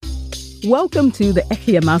Welcome to the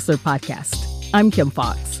Ehky Masr podcast. I'm Kim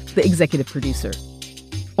Fox, the executive producer.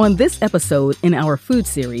 On this episode in our food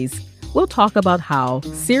series, we'll talk about how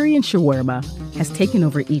Syrian shawarma has taken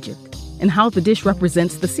over Egypt and how the dish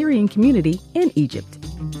represents the Syrian community in Egypt.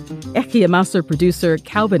 Ehky Masr producer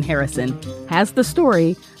Calvin Harrison has the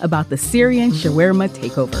story about the Syrian shawarma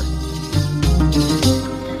takeover.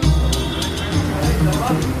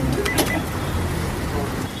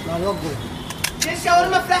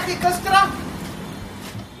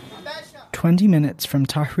 "20 minutes from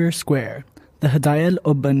Tahrir Square, the Hadaya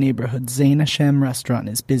al-Ubba neighborhood Zain Hashem restaurant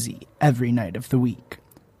is busy every night of the week.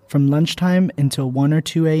 From lunchtime until 1 or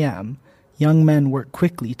 2 a.m., young men work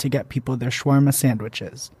quickly to get people their shawarma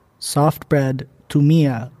sandwiches, soft bread,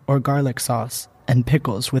 tumia or garlic sauce, and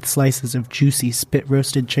pickles with slices of juicy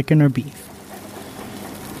spit-roasted chicken or beef.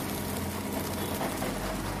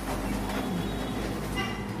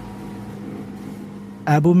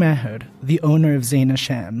 Abu Maher, the owner of Zain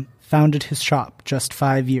Hashem, founded his shop just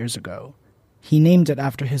 5 years ago. He named it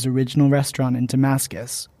after his original restaurant in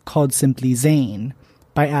Damascus, called simply Zain,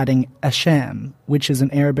 by adding Hashem, which is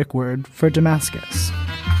an Arabic word for Damascus.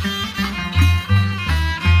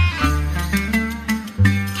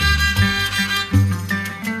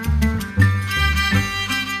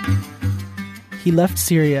 He left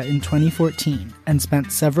Syria in 2014 and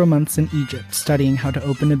spent several months in Egypt studying how to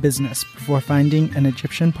open a business before finding an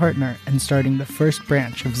Egyptian partner and starting the first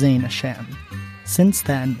branch of Zain Hashem. Since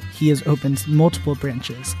then, he has opened multiple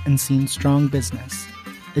branches and seen strong business.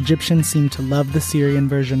 Egyptians seem to love the Syrian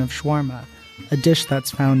version of shawarma, a dish that's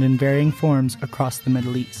found in varying forms across the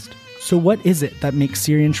Middle East. So what is it that makes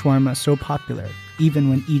Syrian shawarma so popular, even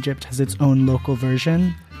when Egypt has its own local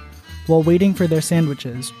version? While waiting for their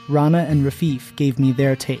sandwiches, Rana and Rafif gave me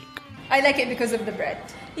their take. I like it because of the bread.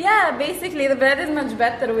 Yeah, basically the bread is much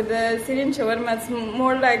better with the Syrian shawarma. It's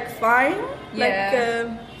more like fine,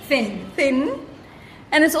 thin.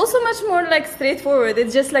 And it's also much more like straightforward.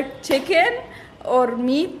 It's just like chicken or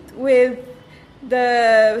meat with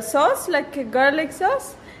the sauce, like a garlic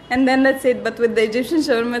sauce. And then that's it. But with the Egyptian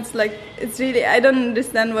shawarma, it's really, I don't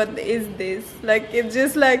understand what is this. Like, it's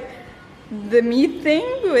just like the meat thing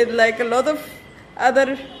with like a lot of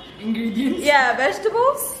other ingredients. Yeah,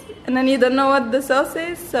 vegetables. And then you don't know what the sauce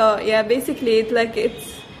is. So yeah, basically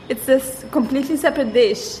it's this completely separate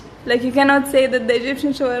dish. Like you cannot say that the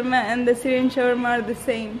Egyptian shawarma and the Syrian shawarma are the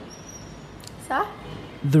same. صح?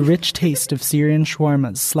 The rich taste of Syrian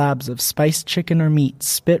shawarma's slabs of spiced chicken or meat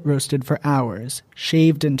spit roasted for hours,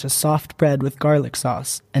 shaved into soft bread with garlic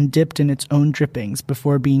sauce, and dipped in its own drippings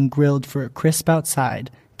before being grilled for a crisp outside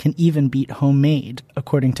can even beat homemade,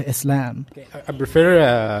 according to Islam. I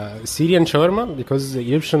prefer Syrian shawarma because the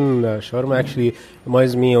Egyptian shawarma actually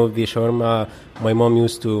reminds me of the shawarma my mom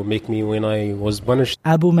used to make me when I was punished.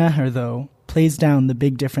 Abu Maher, though, plays down the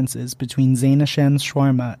big differences between Zain Hashem's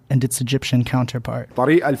shawarma and its Egyptian counterpart.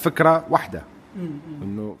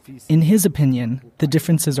 In his opinion, the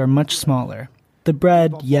differences are much smaller. The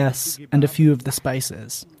bread, yes, and a few of the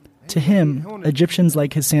spices. To him, Egyptians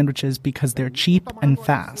like his sandwiches because they're cheap and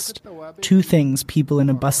fast, two things people in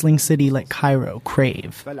a bustling city like Cairo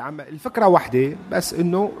crave.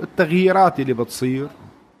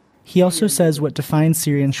 He also says what defines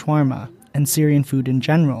Syrian shawarma, and Syrian food in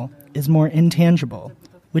general, is more intangible,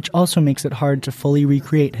 which also makes it hard to fully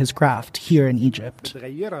recreate his craft here in Egypt.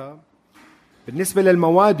 بالنسبة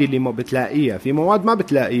للمواد اللي ما بتلاقيها في مواد ما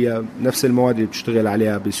بتلاقيها نفس المواد اللي بتشتغل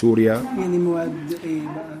عليها بسوريا يعني مواد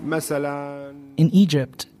مثلا In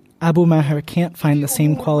Egypt, Abu Maher can't find the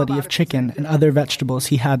same quality of chicken and other vegetables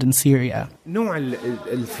he had in Syria. نوع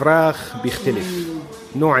الفراخ بيختلف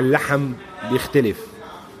نوع اللحم بيختلف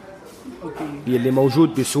اللي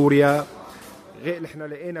موجود بسوريا غير احنا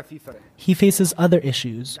لقينا في فرق. He faces other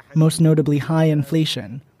issues, most notably high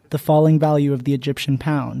inflation, the falling value of the Egyptian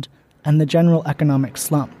pound, and the general economic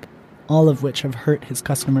slump, all of which have hurt his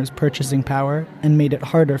customers' purchasing power and made it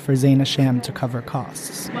harder for Zain Hashem to cover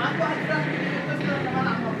costs.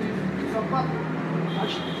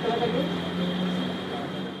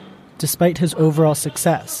 Despite his overall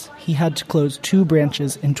success, he had to close 2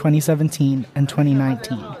 branches in 2017 and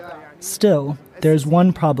 2019. Still, there's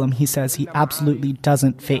one problem he says he absolutely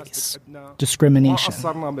doesn't face: discrimination.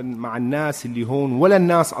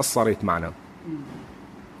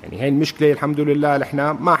 يعني هاي المشكلة الحمد لله نحن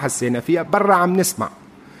ما حسينا فيها برا عم نسمع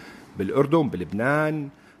بالأردن بلبنان.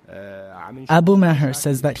 Abu Maher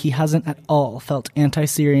says that he hasn't at all felt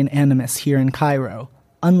anti-Syrian animus here in Cairo,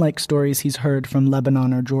 unlike stories he's heard from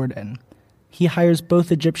Lebanon or Jordan. He hires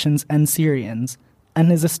both Egyptians and Syrians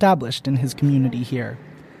and is established in his community here.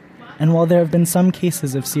 And while there have been some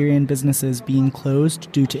cases of Syrian businesses being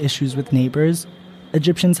closed due to issues with neighbors,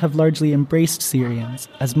 Egyptians have largely embraced Syrians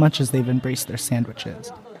as much as they've embraced their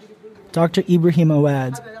sandwiches. Dr. Ibrahim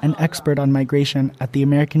Awad, an expert on migration at the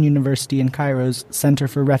American University in Cairo's Center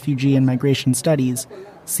for Refugee and Migration Studies,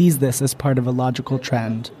 sees this as part of a logical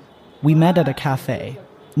trend. We met at a cafe,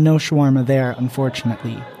 no shawarma there,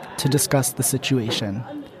 unfortunately, to discuss the situation.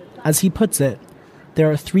 As he puts it, there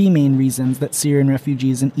are three main reasons that Syrian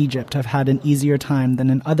refugees in Egypt have had an easier time than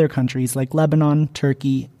in other countries like Lebanon,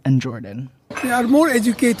 Turkey, and Jordan. They are more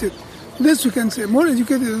educated. This we can say, more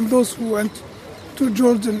educated than those who went to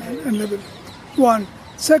Jordan and Lebanon. One.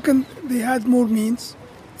 Second, they had more means.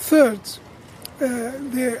 Third,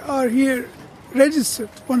 they are here registered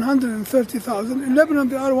 130,000. In Lebanon,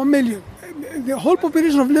 they are 1 million. The whole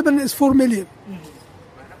population of Lebanon is 4 million.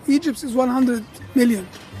 Egypt is 100 million.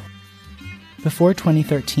 Before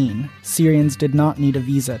 2013, Syrians did not need a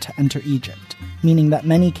visa to enter Egypt, meaning that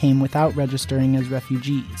many came without registering as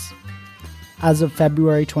refugees. As of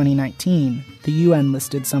February 2019, the UN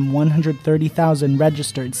listed some 130,000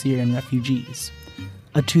 registered Syrian refugees.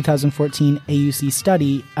 A 2014 AUC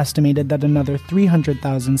study estimated that another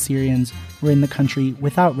 300,000 Syrians were in the country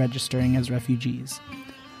without registering as refugees.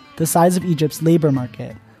 The size of Egypt's labor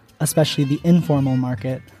market, especially the informal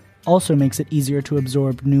market, also makes it easier to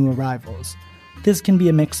absorb new arrivals. This can be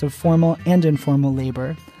a mix of formal and informal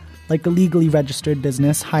labor, like a legally registered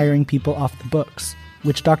business hiring people off the books,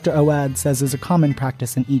 which Dr. Awad says is a common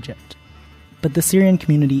practice in Egypt. But the Syrian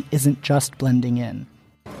community isn't just blending in.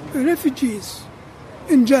 Refugees,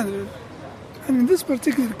 in general, and in this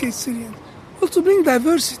particular case Syrian, also bring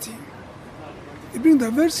diversity. They bring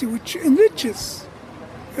diversity which enriches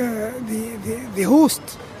the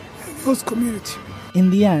host community. In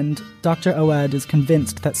the end, Dr. Awad is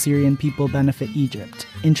convinced that Syrian people benefit Egypt,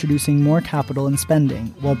 introducing more capital and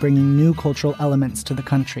spending while bringing new cultural elements to the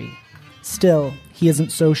country. Still, he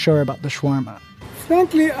isn't so sure about the shawarma.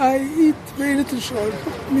 Frankly, I eat very little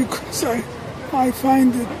shawarma because I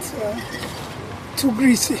find it too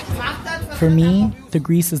greasy. For me, the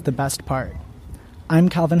grease is the best part. I'm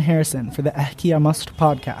Calvin Harrison for the Ehky Masr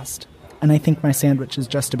podcast, and I think my sandwich is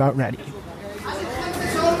just about ready.